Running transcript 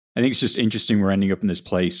I think it's just interesting we're ending up in this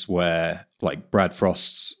place where like Brad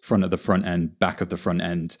Frost's front of the front end, back of the front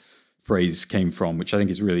end phrase came from, which I think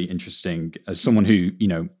is really interesting. As someone who,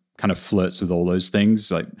 kind of flirts with all those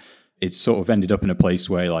things, like it's sort of ended up in a place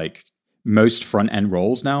where like most front end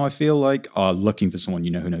roles now, I feel like, are looking for someone,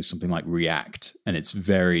 who knows something like React, and it's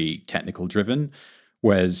very technical driven.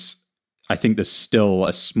 Whereas I think there's still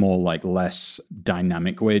a small, like less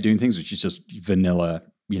dynamic way of doing things, which is just vanilla,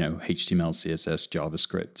 HTML, CSS,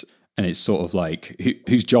 JavaScript. And it's sort of like,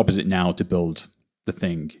 whose job is it now to build the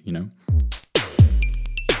thing,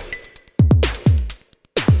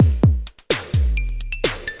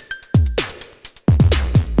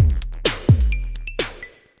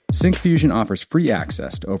 SyncFusion offers free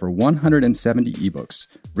access to over 170 ebooks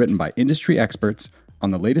written by industry experts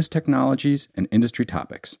on the latest technologies and industry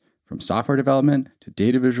topics, from software development to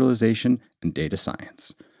data visualization and data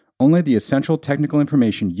science. Only the essential technical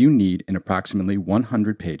information you need in approximately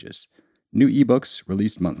 100 pages. New ebooks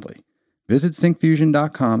released monthly. Visit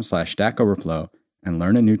syncfusion.com/Stack Overflow and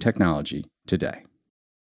learn a new technology today.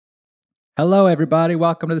 Hello, everybody.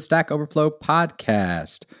 Welcome to the Stack Overflow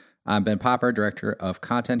podcast. I'm Ben Popper, Director of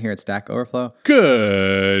Content here at Stack Overflow.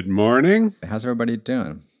 Good morning. How's everybody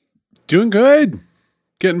doing? Doing good.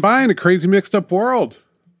 Getting by in a crazy mixed up world.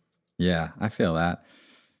 Yeah, I feel that.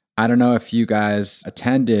 I don't know if you guys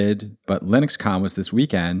attended, but LinuxCon was this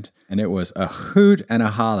weekend, and it was a hoot and a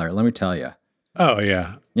holler, let me tell you. Oh,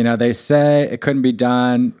 yeah. They say it couldn't be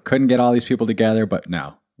done, couldn't get all these people together, but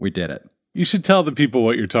no, we did it. You should tell the people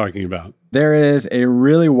what you're talking about. There is a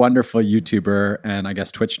really wonderful YouTuber and I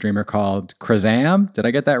guess Twitch streamer called Krazam. Did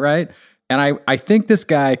I get that right? And I think this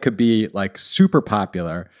guy could be like super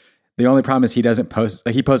popular. The only problem is he doesn't post.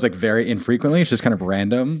 Like, he posts like very infrequently. It's just kind of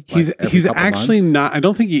random. He's actually not. I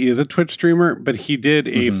don't think he is a Twitch streamer, but he did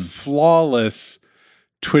a flawless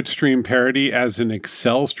Twitch stream parody as an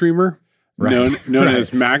Excel streamer, known right.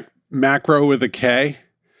 as Macro with a K.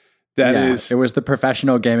 It was the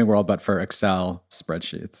professional gaming world, but for Excel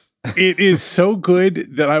spreadsheets. It is so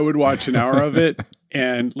good that I would watch an hour of it.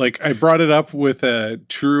 And like, I brought it up with a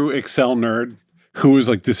true Excel nerd who was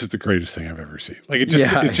like, this is the greatest thing I've ever seen. Like, it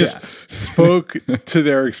just spoke to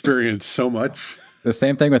their experience so much. The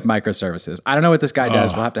same thing with microservices. I don't know what this guy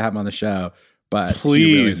does. We'll have to have him on the show, but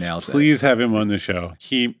he really nails it. Please have him on the show.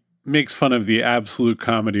 He makes fun of the absolute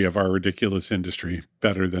comedy of our ridiculous industry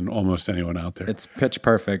better than almost anyone out there. It's pitch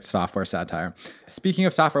perfect software satire. Speaking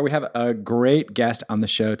of software, we have a great guest on the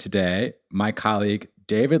show today, my colleague,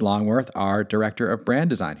 David Longworth, our Director of Brand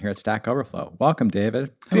Design here at Stack Overflow. Welcome,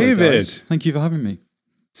 David. Hello, David. Guys. Thank you for having me.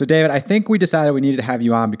 So, David, I think we decided we needed to have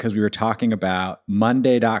you on because we were talking about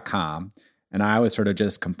Monday.com, and I was sort of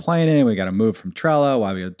just complaining, we got to move from Trello,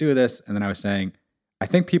 why we got to do this? And then I was saying, I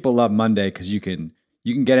think people love Monday because you can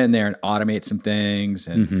get in there and automate some things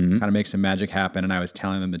and kind of make some magic happen. And I was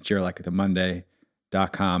telling them that you're like the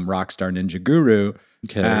Monday.com rockstar ninja guru.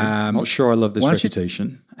 Okay. I'm not sure I love this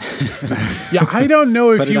reputation. Yeah, I don't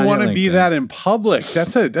know if you want to be that in public.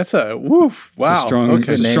 That's a woof. Wow. It's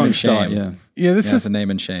a strong start. Yeah. Yeah, this is a name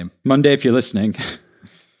and shame. Monday, if you're listening.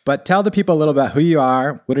 But tell the people a little about who you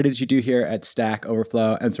are, what it is you do here at Stack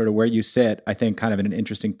Overflow, and sort of where you sit, I think, kind of in an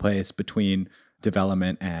interesting place between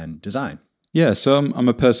development and design. Yeah, so I'm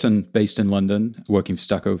a person based in London, working for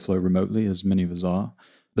Stack Overflow remotely, as many of us are.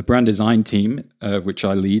 The brand design team, which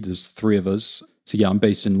I lead, there's 3 of us. So yeah, I'm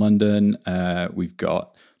based in London. We've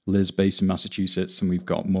got Liz based in Massachusetts, and we've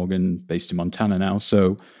got Morgan based in Montana now.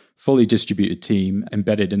 So fully distributed team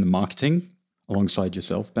embedded in the marketing alongside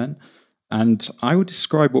yourself, Ben. And I would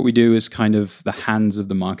describe what we do as kind of the hands of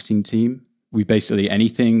the marketing team. We basically,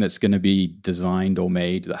 anything that's going to be designed or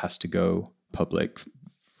made that has to go public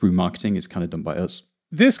through marketing is kind of done by us.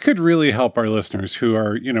 This could really help our listeners who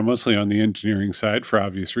are, mostly on the engineering side for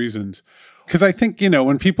obvious reasons. Because I think,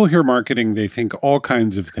 when people hear marketing, they think all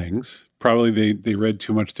kinds of things. Probably they read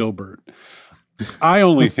too much Dilbert. I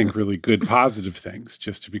only think really good, positive things,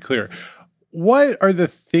 just to be clear. What are the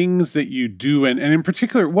things that you do? And in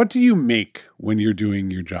particular, what do you make when you're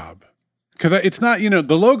doing your job? Because it's not,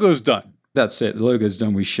 the logo's done. That's it. The logo's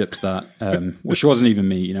done. We shipped that, which wasn't even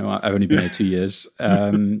me. I've only been here 2 years.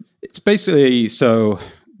 It's basically, so,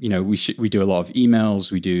 we do a lot of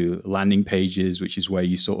emails. We do landing pages, which is where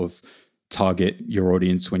you sort of target your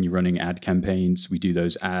audience when you're running ad campaigns. We do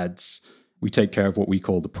those ads. We take care of what we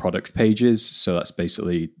call the product pages. So that's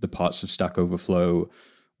basically the parts of Stack Overflow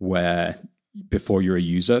where before you're a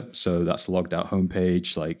user. So that's a logged out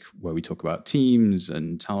homepage, like where we talk about teams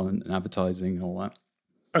and talent and advertising and all that.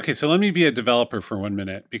 Okay, so let me be a developer for 1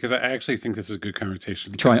 minute because I actually think this is a good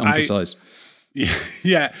conversation. Try and emphasize.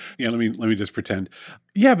 Yeah. Let me just pretend.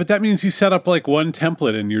 Yeah, but that means you set up like one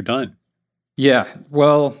template and you're done. Yeah,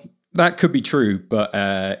 well, that could be true, but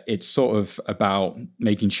it's sort of about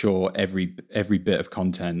making sure every bit of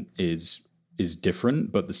content is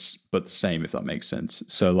different, but the same, if that makes sense.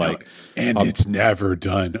 So like, it's never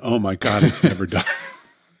done. Oh my God, it's never done.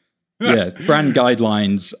 Yeah, brand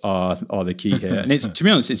guidelines are the key here, and it's, to be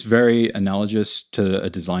honest, it's very analogous to a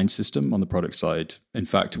design system on the product side. In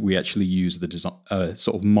fact, we actually use the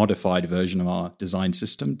sort of modified version of our design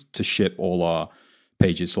system to ship all our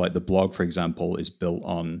pages. So like the blog, for example, is built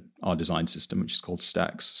on our design system, which is called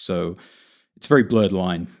Stacks. So it's a very blurred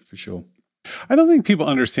line for sure. I don't think people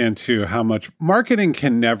understand too how much marketing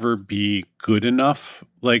can never be good enough.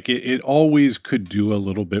 Like it always could do a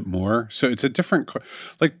little bit more. So it's a different,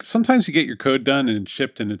 like sometimes you get your code done and it's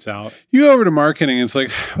shipped and it's out. You go over to marketing and it's like,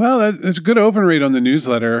 well, that's a good open rate on the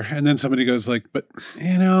newsletter. And then somebody goes like, but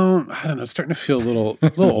I don't know, it's starting to feel a little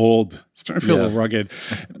old, it's starting to feel a little rugged.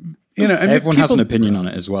 Everyone has an opinion on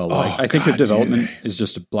it as well. Like, I think of development is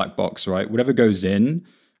just a black box, right? Whatever goes in,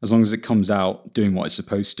 as long as it comes out doing what it's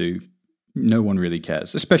supposed to, no one really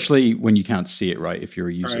cares, especially when you can't see it, right? If you're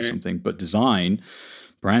a user or something. But design,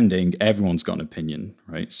 branding, everyone's got an opinion,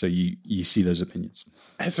 right? So you see those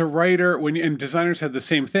opinions. As a writer, and designers have the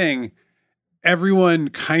same thing, everyone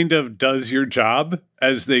kind of does your job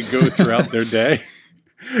as they go throughout their day.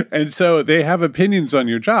 And so they have opinions on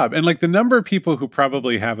your job. And like the number of people who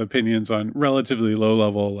probably have opinions on relatively low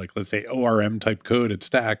level, like let's say ORM type code at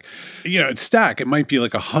Stack, at Stack, it might be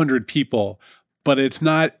like 100 people. But it's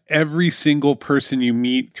not every single person you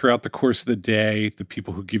meet throughout the course of the day, the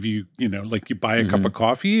people who give you, like you buy a cup of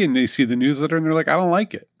coffee and they see the newsletter and they're like, I don't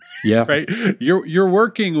like it. Yeah. Right. You're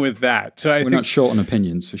working with that. So we're not short on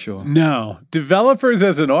opinions for sure. No. Developers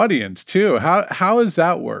as an audience too. How does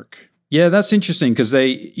that work? Yeah, that's interesting because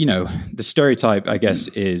they, the stereotype, I guess,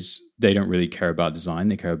 is they don't really care about design.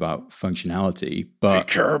 They care about functionality. But they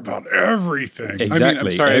care about everything.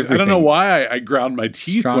 Exactly. I'm sorry. Everything. I don't know why I ground my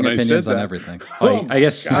teeth Strong when I said opinions that. on everything. I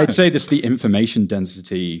guess I'd say this: the information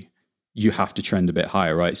density, you have to trend a bit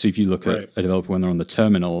higher, right? So if you look at a developer when they're on the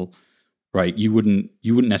terminal, right, you wouldn't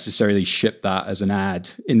necessarily ship that as an ad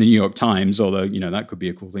in the New York Times, although that could be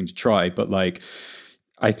a cool thing to try. But like,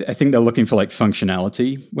 I think they're looking for like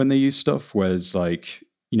functionality when they use stuff, whereas like,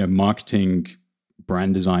 marketing,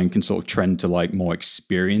 brand design can sort of trend to like more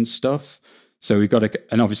experienced stuff. So we've got to,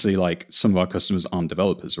 and obviously like some of our customers aren't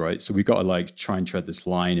developers, right? So we've got to like try and tread this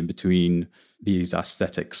line in between these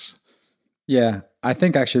aesthetics. Yeah, I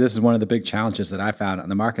think actually this is one of the big challenges that I found on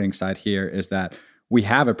the marketing side here is that we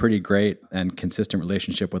have a pretty great and consistent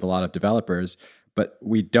relationship with a lot of developers, but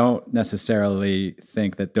we don't necessarily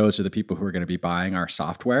think that those are the people who are going to be buying our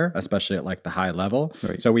software, especially at like the high level.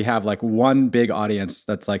 Right. So we have like one big audience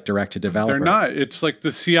that's like direct to developer. They're not. It's like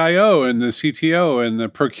the CIO and the CTO and the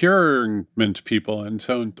procurement people and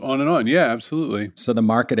so on and on. Yeah, absolutely. So the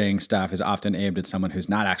marketing stuff is often aimed at someone who's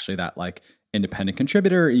not actually that like independent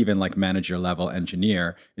contributor, even like manager level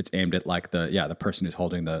engineer. It's aimed at like the person who's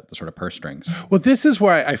holding the sort of purse strings. Well, this is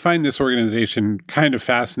why I find this organization kind of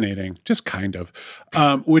fascinating, just kind of,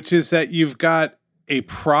 which is that you've got a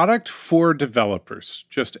product for developers.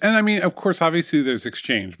 And I mean, of course, obviously there's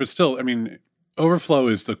Exchange, but still, I mean, Overflow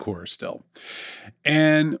is the core still.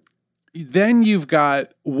 And then you've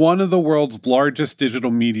got one of the world's largest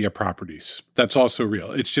digital media properties. That's also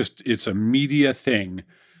real. It's a media thing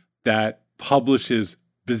that publishes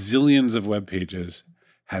bazillions of web pages,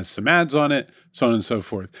 has some ads on it, so on and so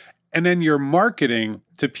forth. And then you're marketing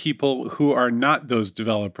to people who are not those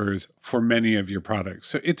developers for many of your products.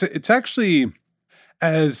 So it's actually,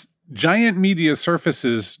 as giant media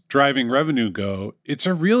surfaces driving revenue go, it's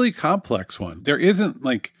a really complex one. There isn't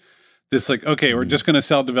like this like, okay, we're just going to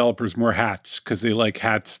sell developers more hats because they like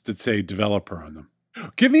hats that say developer on them.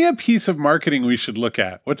 Give me a piece of marketing we should look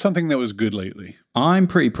at. What's something that was good lately? I'm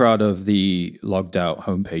pretty proud of the logged out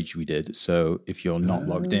homepage we did. So if you're not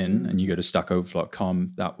logged in and you go to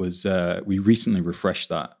stackoverflow.com, that was, we recently refreshed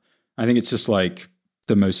that. I think it's just like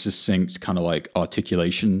the most succinct kind of like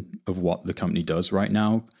articulation of what the company does right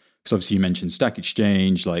now. Because obviously you mentioned Stack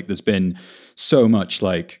Exchange, like there's been so much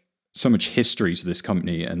history to this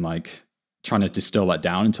company and like trying to distill that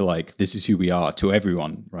down into like, this is who we are to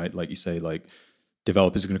everyone, right? Like you say, like,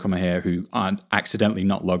 developers are going to come in here who aren't accidentally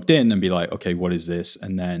not logged in and be like, okay, what is this?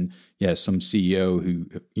 And then, some CEO who,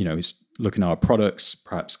 is looking at our products,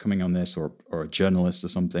 perhaps coming on this or a journalist or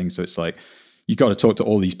something. So it's like, you got to talk to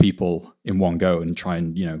all these people in one go and try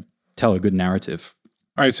and, tell a good narrative.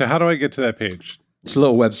 All right. So how do I get to that page? It's a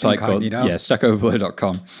little website called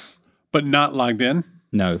stackoverflow.com. But not logged in?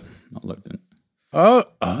 No, not logged in. Oh,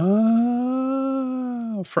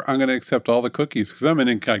 I'm going to accept all the cookies because I'm in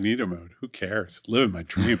incognito mode. Who cares? Living my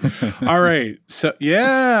dream. All right. So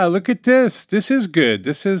yeah, look at this. This is good.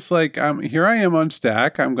 This is like, here I am on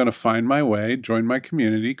Stack. I'm going to find my way, join my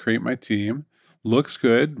community, create my team. Looks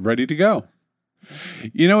good. Ready to go.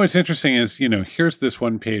 What's interesting is, here's this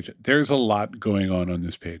one page. There's a lot going on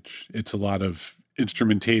this page. It's a lot of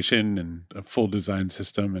instrumentation and a full design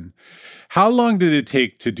system. And how long did it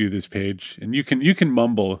take to do this page? And you can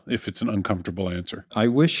mumble if it's an uncomfortable answer. I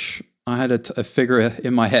wish I had a figure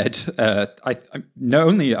in my head. I not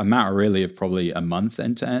only a matter really of probably a month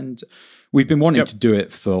end to end. We've been wanting to do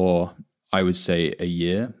it for, I would say, a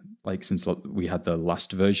year, like since we had the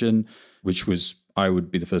last version, which was, I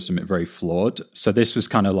would be the first to admit, very flawed. So this was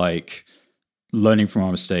kind of like learning from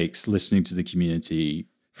our mistakes, listening to the community,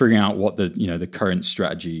 figuring out what the current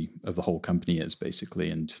strategy of the whole company is, basically,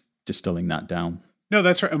 and distilling that down. No,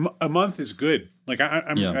 that's right. A month is good. Like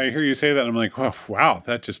I hear you say that, I'm like, oh, wow,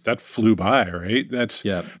 that flew by, right?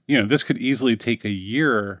 This could easily take a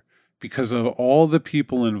year because of all the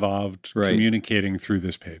people involved communicating through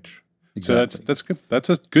this page. Exactly. So that's good. That's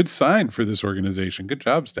a good sign for this organization. Good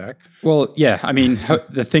job, Stack. Well, yeah. I mean,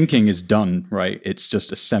 the thinking is done, right? It's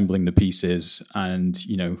just assembling the pieces and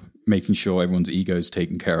making sure everyone's ego is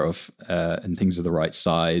taken care of and things are the right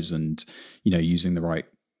size and using the right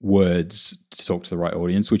words to talk to the right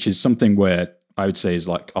audience, which is something where I would say is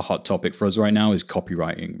like a hot topic for us right now is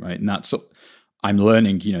copywriting, right? And that's I'm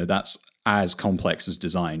learning. That's as complex as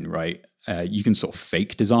design, right? You can sort of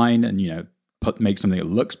fake design and make something that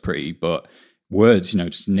looks pretty, but words,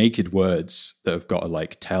 just naked words that have got to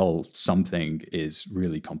like tell something is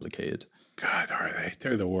really complicated. God, are they?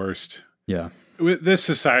 They're the worst. Yeah. This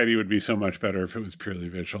society would be so much better if it was purely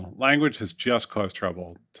visual. Language has just caused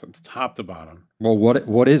trouble, top to bottom. Well,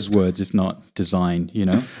 what is words if not design?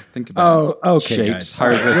 Think about shapes,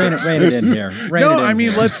 hieroglyphics. Rein it in here.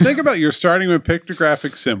 Let's think about you're starting with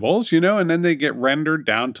pictographic symbols, and then they get rendered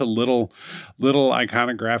down to little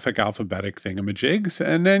iconographic alphabetic thingamajigs,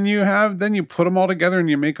 and then you put them all together and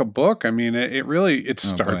you make a book. I mean, it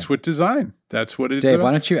starts with design. That's what it's Dave, about.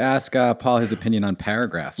 why don't you ask Paul his opinion on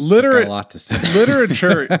paragraphs? He's got a lot to say.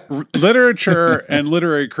 Literature and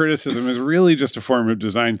literary criticism is really just a form of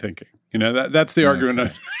design thinking. That's the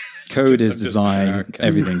argument. Code is design.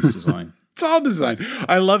 Everything's design. It's all design.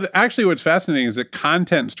 I love it. Actually, what's fascinating is that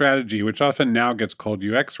content strategy, which often now gets called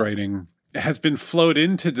UX writing, has been flowed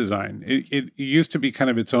into design. It used to be kind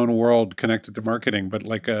of its own world connected to marketing, but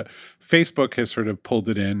like Facebook has sort of pulled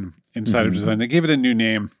it inside of design. They gave it a new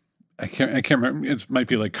name. I can't remember. It might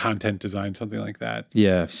be like content design, something like that.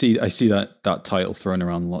 Yeah, I see that title thrown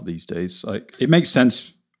around a lot these days. Like it makes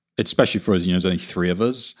sense, especially for us. There's only 3 of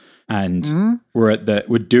us, and we're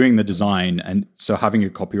doing the design, and so having a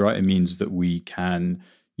copywriter means that we can,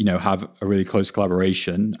 have a really close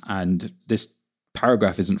collaboration. And this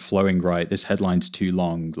paragraph isn't flowing right. This headline's too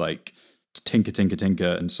long. Like tinker,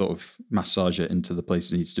 and sort of massage it into the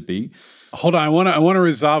place it needs to be. Hold on, I want to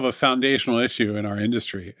resolve a foundational issue in our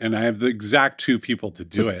industry, and I have the exact 2 people to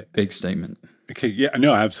do it. Big statement. Okay, yeah,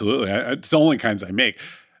 no, absolutely. It's the only kinds I make.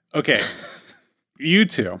 Okay, you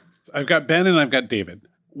 2. I've got Ben and I've got David.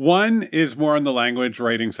 One is more on the language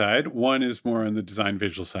writing side. One is more on the design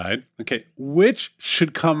visual side. Okay, which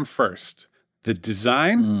should come first? The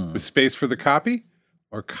design with space for the copy,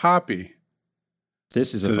 or copy?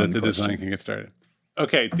 This is so a fun that the question. design can get started.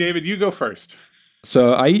 Okay, David, you go first.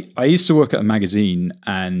 So I used to work at a magazine,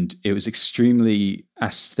 and it was extremely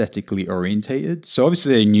aesthetically orientated. So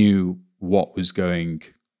obviously they knew what was going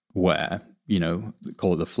where,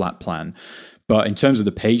 call it the flat plan. But in terms of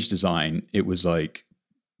the page design, it was like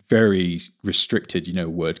very restricted,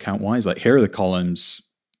 word count wise. Like here are the columns,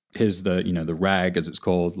 here's the, the rag as it's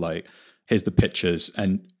called, like here's the pictures.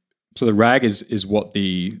 And so the rag is what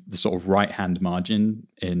the sort of right hand margin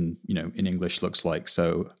in English looks like.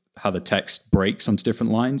 So how the text breaks onto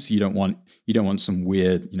different lines. You don't want some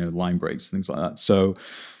weird, line breaks, things like that. So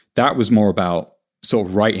that was more about sort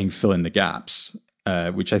of writing, fill in the gaps,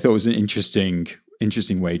 which I thought was an interesting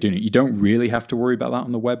way of doing it. You don't really have to worry about that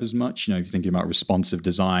on the web as much. If you're thinking about responsive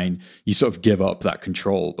design, you sort of give up that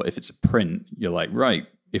control. But if it's a print, you're like, right,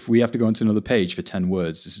 if we have to go into another page for 10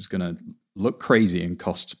 words, this is going to look crazy and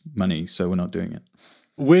cost money. So we're not doing it.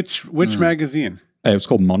 Which magazine? It was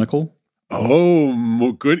called Monocle.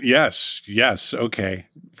 Oh, good. Yes. Okay.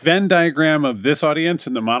 Venn diagram of this audience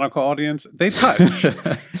and the Monocle audience, they touch.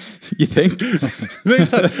 You think? They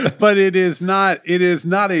touch. But it is not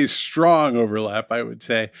a strong overlap, I would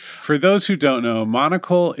say. For those who don't know,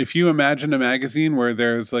 Monocle, if you imagine a magazine where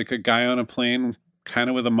there's like a guy on a plane kind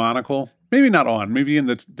of with a monocle, maybe not on, maybe in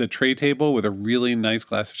the tray table with a really nice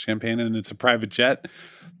glass of champagne, and it's a private jet.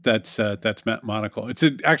 That's monocle. It's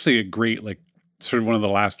actually a great, like, sort of one of the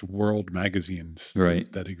last world magazines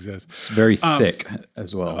that exists. It's very thick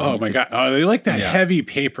as well. Oh my God. Oh, they like that heavy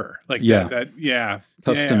paper. Like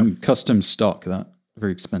custom stock, that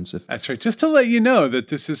very expensive. That's right. Just to let you know that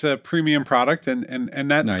this is a premium product, and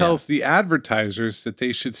that tells the advertisers that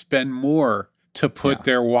they should spend more to put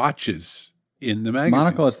their watches in the magazine.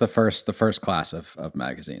 Monocle is the first class of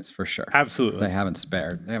magazines, for sure. Absolutely. They haven't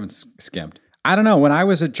spared. They haven't skimped. I don't know. When I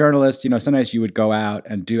was a journalist, sometimes you would go out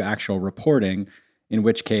and do actual reporting, in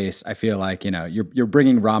which case I feel like, you're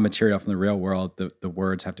bringing raw material from the real world. The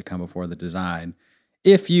words have to come before the design.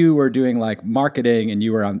 If you were doing like marketing and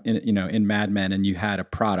you were in Mad Men and you had a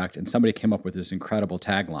product and somebody came up with this incredible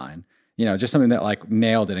tagline, just something that like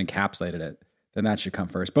nailed it, encapsulated it, then that should come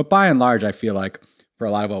first. But by and large, I feel like for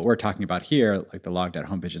a lot of what we're talking about here, like the logged out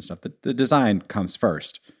homepage and stuff, the design comes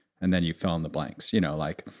first and then you fill in the blanks,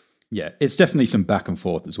 Yeah, it's definitely some back and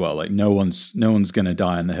forth as well. Like no one's going to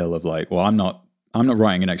die on the hill of like, well, I'm not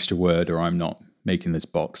writing an extra word, or I'm not making this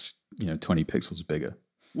box, 20 pixels bigger.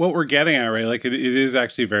 What we're getting at, right? Like it is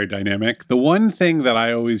actually very dynamic. The one thing that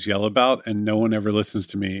I always yell about, and no one ever listens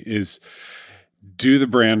to me, is do the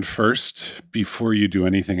brand first before you do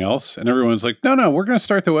anything else. And everyone's like, no, we're going to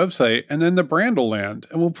start the website and then the brand will land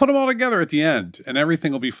and we'll put them all together at the end and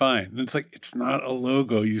everything will be fine. And it's like, it's not a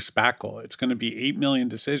logo, you spackle. It's going to be 8 million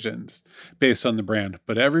decisions based on the brand,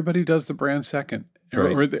 but everybody does the brand second.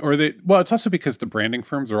 Right. Or they, well, it's also because the branding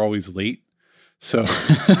firms are always late. So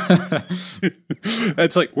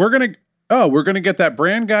it's like, we're going to get that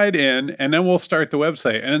brand guide in and then we'll start the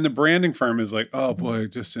website. And then the branding firm is like, oh boy,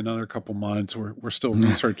 just another couple months. We're still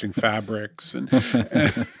researching fabrics. And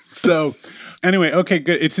so anyway, okay,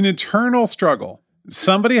 good. It's an eternal struggle.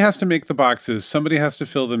 Somebody has to make the boxes. Somebody has to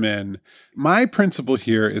fill them in. My principle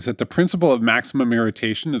here is that the principle of maximum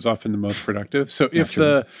irritation is often the most productive. So if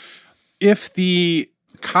the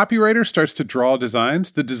copywriter starts to draw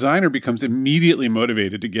designs, the designer becomes immediately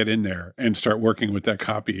motivated to get in there and start working with that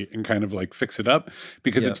copy and kind of like fix it up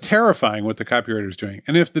because it's terrifying what the copywriter is doing.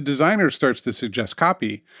 And if the designer starts to suggest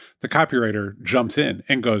copy, the copywriter jumps in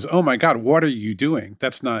and goes, oh my God, what are you doing?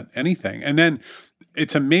 That's not anything. And then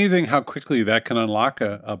it's amazing how quickly that can unlock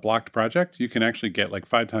a blocked project. You can actually get like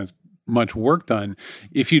 5 times much work done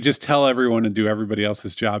if you just tell everyone to do everybody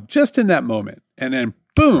else's job just in that moment. And then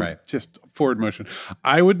boom, just forward motion.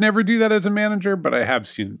 I would never do that as a manager, but I have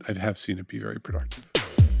seen it be very productive.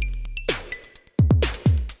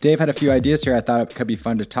 Dave had a few ideas here I thought it could be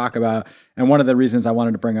fun to talk about. And one of the reasons I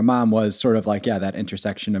wanted to bring him on was sort of like, that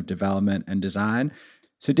intersection of development and design.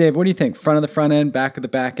 So Dave, what do you think? Front of the front end, back of the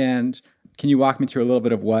back end? Can you walk me through a little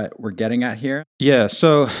bit of what we're getting at here? Yeah,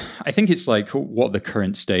 so I think it's like what the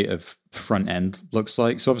current state of front end looks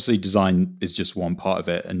like. So obviously design is just one part of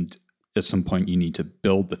it. And at some point you need to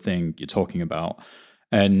build the thing you're talking about.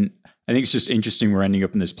 And I think it's just interesting we're ending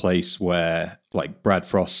up in this place where like Brad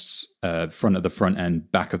Frost's front of the front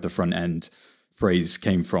end, back of the front end phrase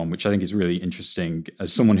came from, which I think is really interesting.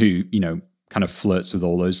 As someone who, kind of flirts with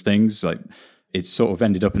all those things, like it's sort of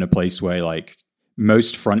ended up in a place where like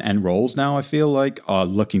most front end roles now, I feel like, are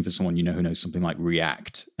looking for someone, who knows something like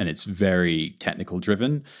React, and it's very technical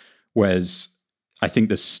driven. Whereas I think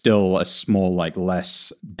there's still a small, like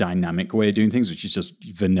less dynamic way of doing things, which is just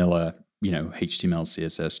vanilla, HTML,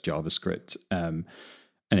 CSS, JavaScript. And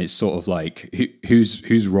it's sort of like, whose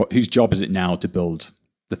job is it now to build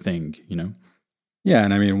the thing, Yeah.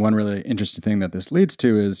 And I mean, one really interesting thing that this leads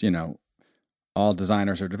to is, all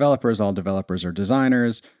designers are developers, all developers are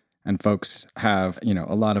designers. And folks have,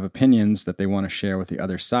 a lot of opinions that they want to share with the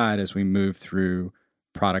other side as we move through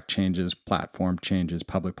product changes, platform changes,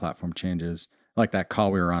 public platform changes, like that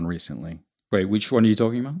call we were on recently. Wait, which one are you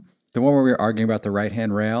talking about? The one where we were arguing about the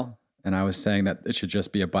right-hand rail, and I was saying that it should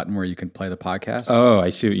just be a button where you can play the podcast. Oh, I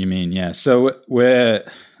see what you mean. Yeah. So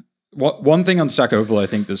one thing on Stack Overflow I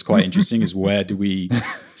think that's quite interesting is where do we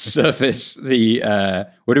surface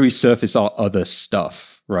our other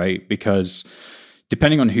stuff, right? Because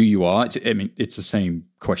depending on who you are, it's the same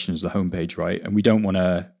question as the homepage, right? And we don't want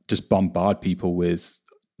to just bombard people with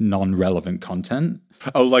non-relevant content.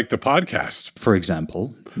 Oh, like the podcast, for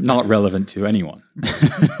example, not relevant to anyone.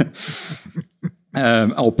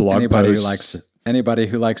 Or blog posts. Anybody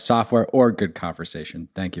who likes software or good conversation.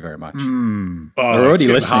 Thank you very much. They're already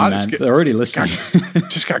listening, man. They're already listening.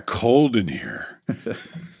 Just got cold in here.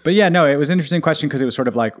 But yeah, no, it was an interesting question because it was sort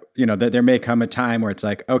of like, there may come a time where it's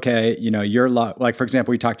like, okay, you're like, for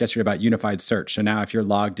example, we talked yesterday about unified search. So now if you're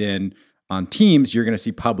logged in on Teams, you're going to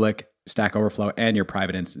see public Stack Overflow and your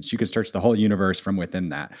private instance. You can search the whole universe from within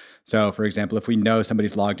that. So for example, if we know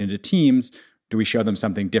somebody's logged into Teams, do we show them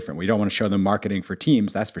something different? We don't want to show them marketing for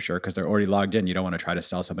Teams, that's for sure, because they're already logged in. You don't want to try to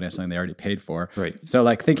sell somebody something they already paid for. Right. So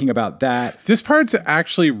like thinking about that. This part's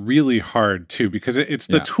actually really hard too, because it's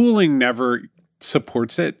the tooling never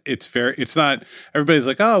supports it. It's not, everybody's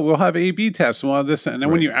like, oh, we'll have A/B tests and we'll have this. And then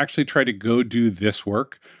when you actually try to go do this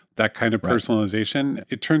work, that kind of personalization,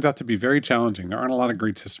 it turns out to be very challenging. There aren't a lot of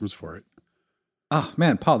great systems for it. Oh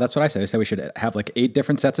man, Paul, that's what I said. I said we should have like 8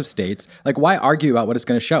 different sets of states. Like why argue about what it's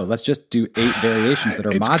going to show? Let's just do 8 variations that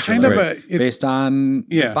are modular based on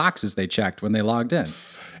the boxes they checked when they logged in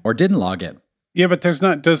or didn't log in. Yeah, but there's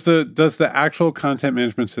not, does the actual content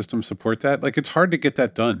management system support that? Like it's hard to get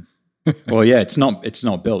that done. Well, yeah, it's not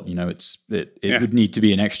built, it would need to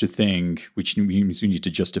be an extra thing, which means we need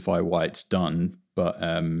to justify why it's done. But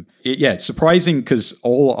it's surprising because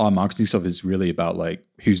all our marketing stuff is really about like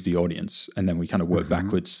who's the audience, and then we kind of work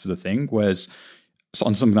backwards for the thing. Whereas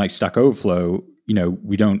on something like Stack Overflow,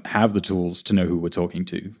 we don't have the tools to know who we're talking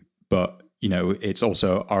to, but it's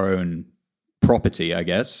also our own property, I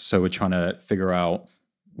guess. So we're trying to figure out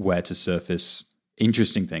where to surface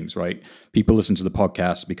interesting things, right? People listen to the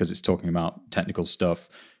podcast because it's talking about technical stuff,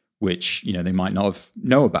 which they might not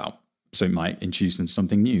know about. So it might introduce them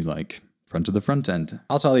something new, like front of the front end.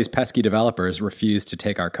 Also, all these pesky developers refuse to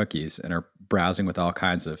take our cookies and are browsing with all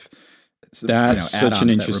kinds of such an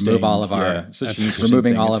interesting remove all of our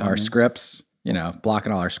removing all of our scripts,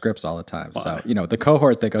 blocking all our scripts all the time. So the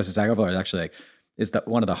cohort that goes to Stack Overflow is actually is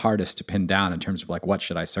one of the hardest to pin down in terms of like what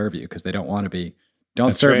should I serve you, because they don't want to be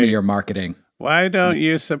serve me your marketing. Why don't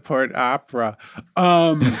you support Opera?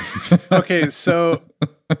 Okay, so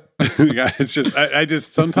yeah, it's just I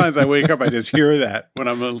just sometimes I wake up, I just hear that when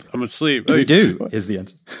I'm asleep. You do is the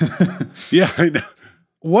answer. Yeah, I know.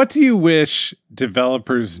 What do you wish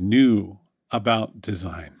developers knew about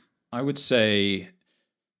design? I would say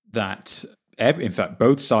that in fact,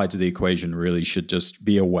 both sides of the equation really should just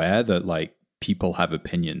be aware that like people have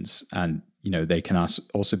opinions, and they can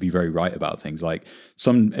also be very right about things. Like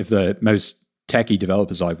some of the most techie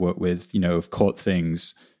developers I've worked with, have caught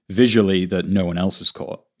things visually that no one else has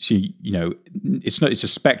caught. So, it's a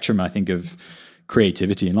spectrum, I think, of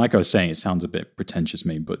creativity. And like I was saying, it sounds a bit pretentious,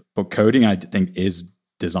 maybe, but coding, I think, is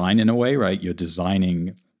design in a way, right? You're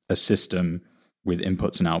designing a system with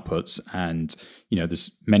inputs and outputs, and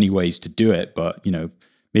there's many ways to do it, but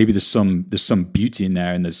maybe there's some beauty in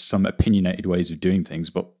there, and there's some opinionated ways of doing things,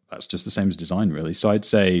 but that's just the same as design, really. So I'd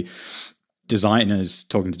say designers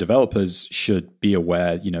talking to developers should be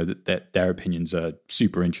aware, that their opinions are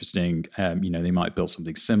super interesting. They might build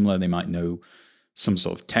something similar. They might know some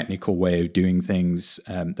sort of technical way of doing things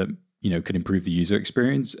that, could improve the user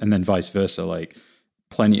experience, and then vice versa. Like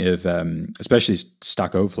plenty of, especially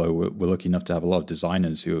Stack Overflow, we're lucky enough to have a lot of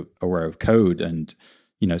designers who are aware of code, and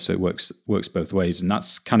so it works both ways. And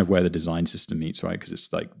that's kind of where the design system meets, right? Because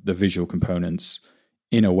it's like the visual components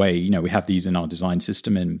in a way, we have these in our design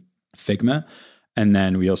system in Figma, and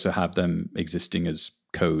then we also have them existing as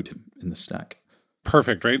code in the stack.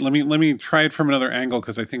 Perfect, right? Let me try it from another angle,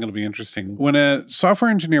 because I think it'll be interesting. When a software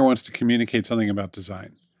engineer wants to communicate something about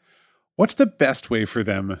design, what's the best way for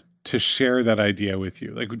them to share that idea with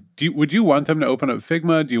you? Like, would you want them to open up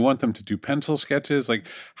Figma? Do you want them to do pencil sketches? Like,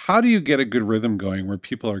 how do you get a good rhythm going where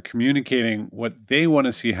people are communicating what they want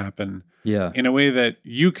to see happen in a way that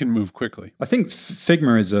you can move quickly? I think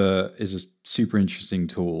Figma is a super interesting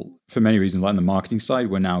tool for many reasons. Like on the marketing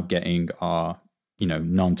side, we're now getting our,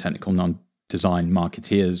 non-technical, non-design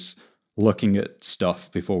marketeers looking at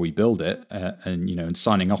stuff before we build it, and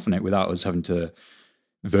signing off on it without us having to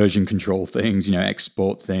version control things,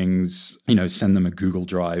 export things, send them a Google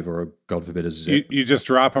Drive or, God forbid, a zip. You just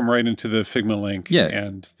drop them right into the Figma link,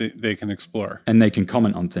 and they can explore. And they can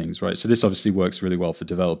comment on things, right? So this obviously works really well for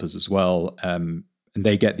developers as well. And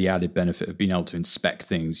they get the added benefit of being able to inspect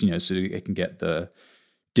things, so they can get the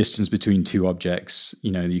distance between two objects,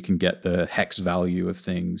 you can get the hex value of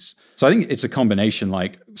things. So I think it's a combination.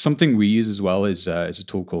 Like something we use as well is a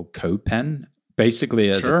tool called CodePen,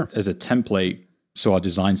 basically as a template. So our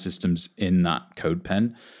design system's in that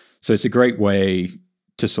CodePen. So it's a great way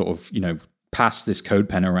to sort of, pass this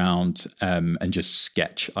CodePen around and just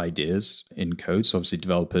sketch ideas in code. So obviously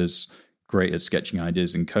developers great at sketching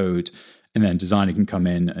ideas in code, and then designer can come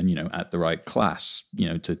in and, add the right class,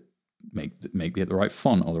 to make the right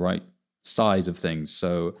font or the right size of things.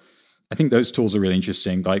 So I think those tools are really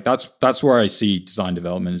interesting. Like that's where I see design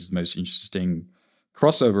development as the most interesting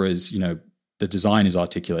crossover is, the design is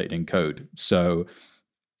articulated in code. So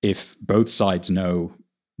if both sides know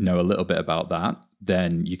a little bit about that,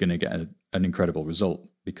 then you're going to get an incredible result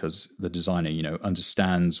because the designer,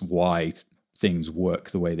 understands why things work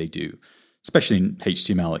the way they do. Especially in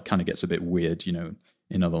HTML, it kind of gets a bit weird,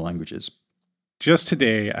 in other languages. Just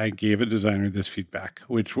today, I gave a designer this feedback,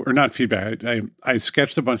 or not feedback. I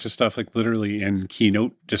sketched a bunch of stuff like literally in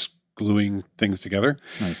Keynote, just gluing things together.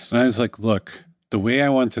 Nice. And I was like, look, the way I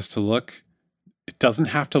want this to look, it doesn't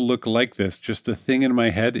have to look like this. Just the thing in my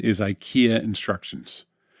head is IKEA instructions.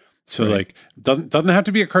 So right. doesn't have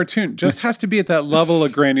to be a cartoon. Just has to be at that level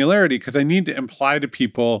of granularity because I need to imply to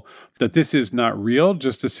people that this is not real,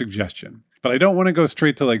 just a suggestion. But I don't want to go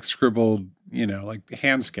straight to like scribbled, like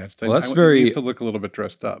hand sketched. Well, it needs to look a little bit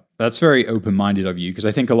dressed up. That's very open-minded of you because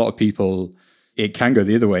I think a lot of people, it can go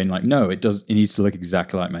the other way and like, no, it needs to look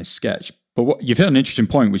exactly like my sketch. But you've hit an interesting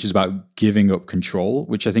point, which is about giving up control,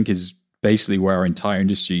 which I think is basically where our entire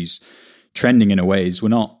industry's trending in a way. Is we're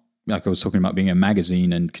not, like I was talking about, being a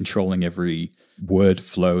magazine and controlling every word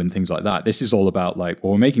flow and things like that. This is all about like,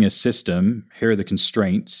 well, we're making a system. Here are the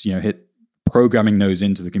constraints, hit programming those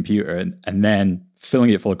into the computer and then filling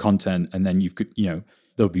it full of content. And then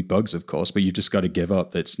there'll be bugs, of course, but you've just got to give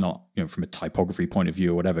up that it's not, from a typography point of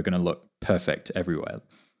view or whatever, going to look perfect everywhere.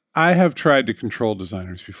 I have tried to control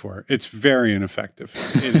designers before. It's very ineffective.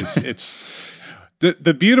 It's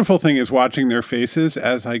the beautiful thing is watching their faces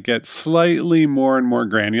as I get slightly more and more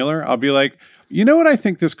granular. I'll be like, you know what I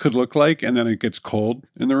think this could look like? And then it gets cold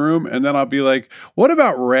in the room. And then I'll be like, what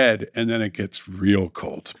about red? And then it gets real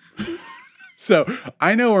cold. So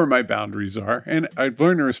I know where my boundaries are, and I've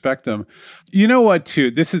learned to respect them. You know what,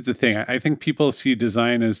 too? This is the thing. I think people see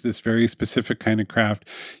design as this very specific kind of craft.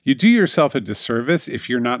 You do yourself a disservice if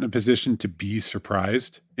you're not in a position to be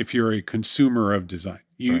surprised, if you're a consumer of design.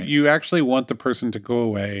 You actually want the person to go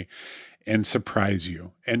away and surprise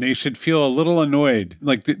you. And they should feel a little annoyed.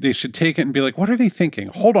 Like they should take it and be like, what are they thinking?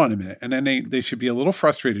 Hold on a minute. And then they should be a little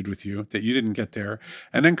frustrated with you that you didn't get there.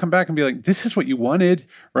 And then come back and be like, this is what you wanted,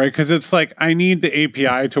 right? Because it's like, I need the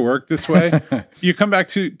API to work this way. You come back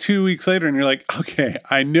 2 weeks later and you're like, okay,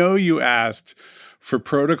 I know you asked for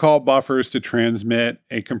protocol buffers to transmit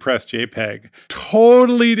a compressed JPEG.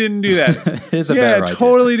 Totally didn't do that.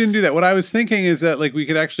 Totally didn't do that. What I was thinking is that like we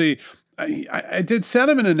could actually... I did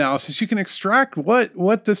sentiment analysis. You can extract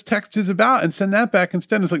what this text is about and send that back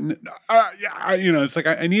instead. It's like, it's like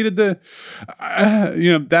I needed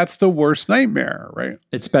that's the worst nightmare, right?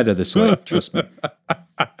 It's better this way, trust me.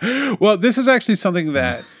 Well, this is actually something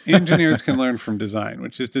that engineers can learn from design,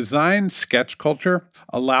 which is design sketch culture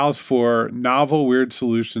allows for novel, weird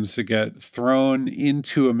solutions to get thrown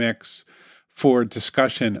into a mix for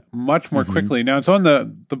discussion much more quickly. Now it's on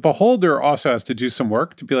the beholder also has to do some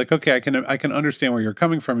work to be like, okay, I can understand where you're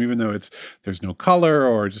coming from, even though there's no color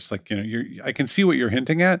or just like, I can see what you're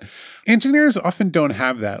hinting at. Engineers often don't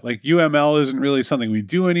have that. Like UML isn't really something we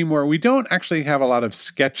do anymore. We don't actually have a lot of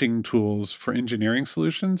sketching tools for engineering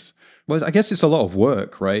solutions. Well, I guess it's a lot of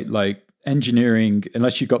work, right? Like engineering,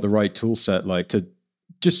 unless you've got the right tool set, like to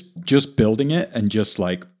just building it and just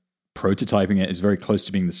like prototyping it is very close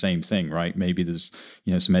to being the same thing, right? Maybe there's,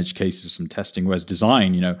 some edge cases, some testing, whereas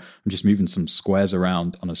design, I'm just moving some squares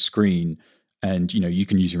around on a screen and, you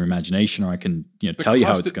can use your imagination or I can, tell you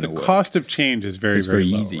how it's going to work. The cost of change is very low,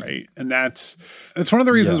 easy. Right? And that's one of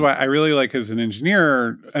the reasons why I really like as an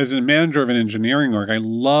engineer, as a manager of an engineering org, I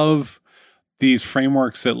love these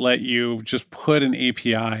frameworks that let you just put an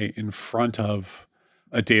API in front of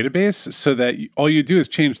a database so that all you do is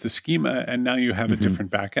change the schema and now you have a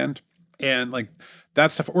different backend. And like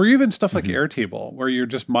that stuff, or even stuff like Airtable, where you're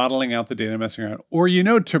just modeling out the data messing around, or,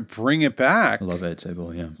 to bring it back. I love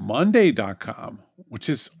Airtable, yeah. Monday.com, which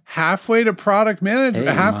is halfway to product management.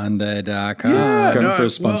 Hey, Monday.com. Yeah, Going for a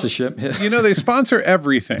sponsorship. Well, they sponsor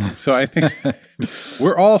everything. So I think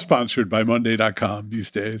we're all sponsored by Monday.com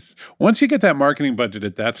these days. Once you get that marketing budget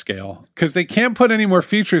at that scale, because they can't put any more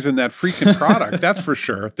features in that freaking product, that's for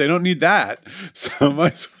sure. They don't need that. So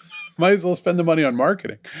might as well spend the money on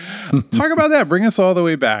marketing. Talk about that. Bring us all the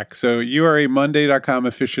way back. So you are a Monday.com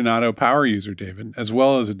aficionado power user, David, as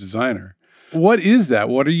well as a designer. What is that?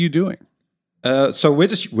 What are you doing? So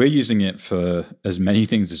we're using it for as many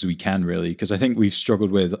things as we can, really, because I think we've struggled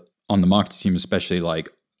with, on the marketing team especially, like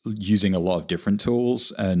using a lot of different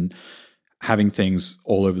tools and having things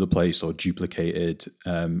all over the place or duplicated.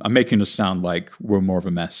 I'm making us sound like we're more of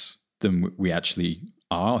a mess than we actually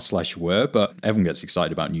are/were, but everyone gets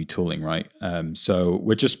excited about new tooling, right? So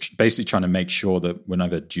we're just basically trying to make sure that we're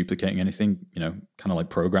never duplicating anything, kind of like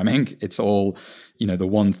programming. It's all,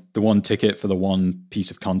 the one ticket for the one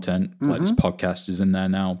piece of content, like this podcast is in there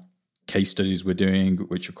now, case studies we're doing,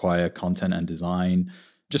 which require content and design,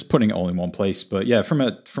 just putting it all in one place. But yeah, from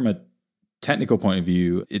a technical point of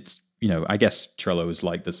view, it's I guess Trello is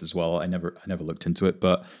like this as well. I never looked into it,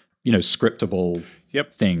 but scriptable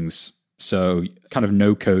things. So kind of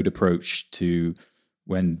no code approach to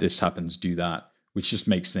when this happens, do that, which just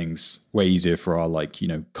makes things way easier for our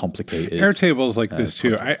complicated Airtable's like this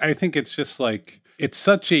too. I think it's just like, it's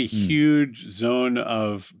such a huge zone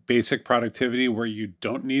of basic productivity where you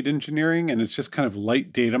don't need engineering, and it's just kind of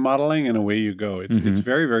light data modeling, and away you go. It's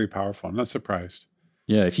very, very powerful. I'm not surprised.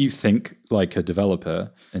 Yeah, if you think like a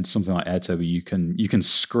developer in something like Airtable, you can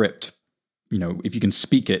script. If you can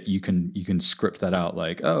speak it, you can script that out.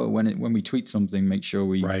 Like, oh, when we tweet something, make sure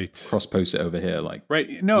we cross post it over here. Like,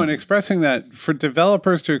 right. No, and expressing that for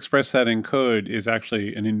developers to express that in code is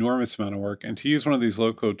actually an enormous amount of work. And to use one of these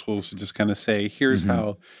low code tools to just kind of say, here's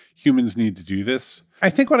how humans need to do this. I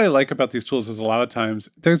think what I like about these tools is a lot of times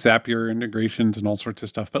there's Zapier integrations and all sorts of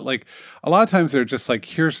stuff, but like a lot of times they're just like,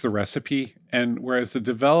 here's the recipe. And whereas the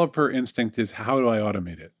developer instinct is, how do I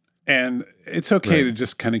automate it? And it's okay to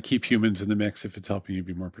just kind of keep humans in the mix if it's helping you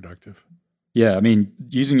be more productive. Yeah, I mean,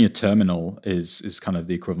 using your terminal is kind of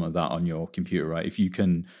the equivalent of that on your computer, right? If you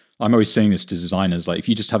can, I'm always saying this to designers, like if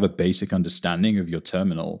you just have a basic understanding of your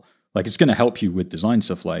terminal, like it's going to help you with design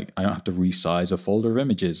stuff. Like I don't have to resize a folder of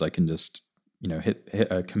images. I can just, hit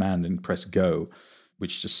a command and press go,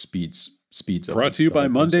 which just speeds up. Brought to you by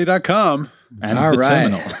Monday.com. And all right.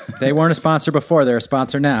 Terminal. They weren't a sponsor before. They're a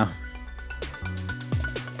sponsor now.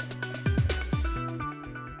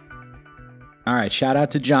 All right, shout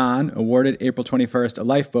out to John, awarded April 21st a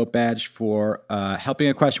Lifeboat badge for helping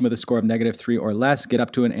a question with a score of -3 or less get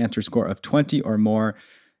up to an answer score of 20 or more.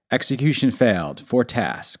 Execution failed for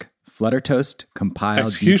task. Flutter toast, compile,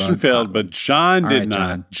 execution debug, failed, but John did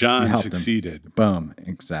not. John succeeded. Him. Boom,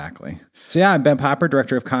 exactly. So yeah, I'm Ben Popper,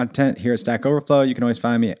 Director of Content here at Stack Overflow. You can always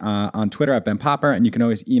find me on Twitter at Ben Popper, and you can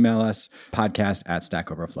always email us,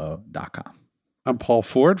 podcast@stackoverflow.com. I'm Paul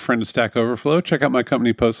Ford, friend of Stack Overflow. Check out my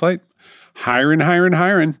company, Postlight. Hiring.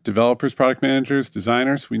 Developers, product managers,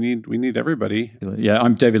 designers. We need everybody. Yeah,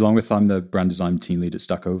 I'm David Longworth. I'm the brand design team lead at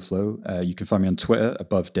Stack Overflow. You can find me on Twitter,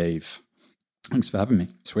 above Dave. Thanks for having me.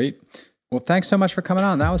 Sweet. Well, thanks so much for coming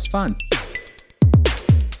on. That was fun.